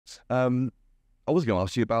I was going to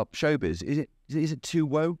ask you about showbiz. Is it too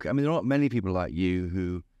woke? I mean, there are not many people like you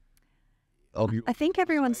who... I think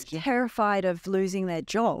everyone's terrified of losing their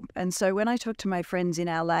job. And so when I talk to my friends in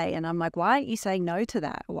LA and I'm like, why aren't you saying no to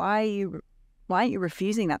that? Why aren't you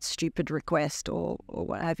refusing that stupid request or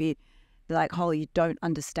what have you? They're like, oh, you don't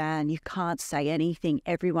understand. You can't say anything.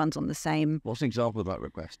 Everyone's on the same... What's an example of that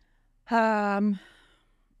request? Having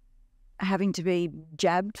to be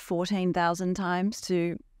jabbed 14,000 times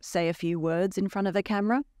to say a few words in front of a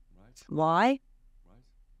camera. Right. Why? Right.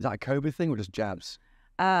 Is that a COVID thing or just jabs?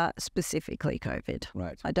 Specifically COVID.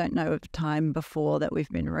 Right. I don't know of time before that we've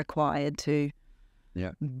been required to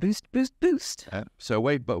boost. So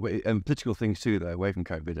and political things too, though, away from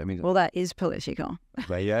COVID. I mean, well, that is political.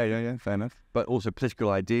 yeah, fair enough. But also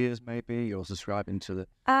political ideas, maybe you're subscribing to the...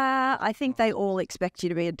 I think they all expect you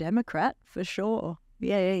to be a Democrat for sure.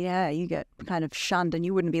 Yeah. You get kind of shunned, and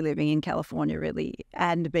you wouldn't be living in California really,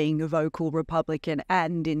 and being a vocal Republican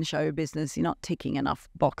and in show business. You're not ticking enough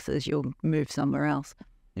boxes. You'll move somewhere else.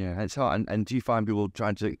 Yeah, it's hard. And do you find people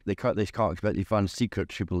trying to... They can't expect you find secret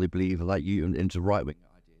people they believe like you into right-wing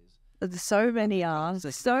ideas? So many are.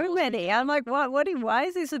 So many. I'm like, why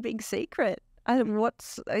is this a big secret?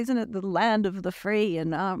 Isn't it the land of the free?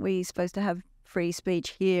 And aren't we supposed to have free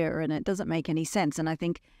speech here? And it doesn't make any sense. And I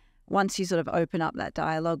think once you sort of open up that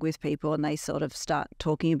dialogue with people and they sort of start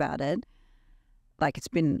talking about it, like it's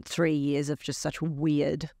been 3 years of just such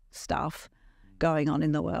weird stuff going on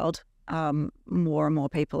in the world, more and more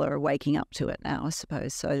people are waking up to it now, I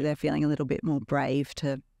suppose. So they're feeling a little bit more brave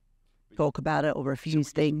to talk about it or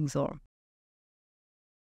refuse things. Or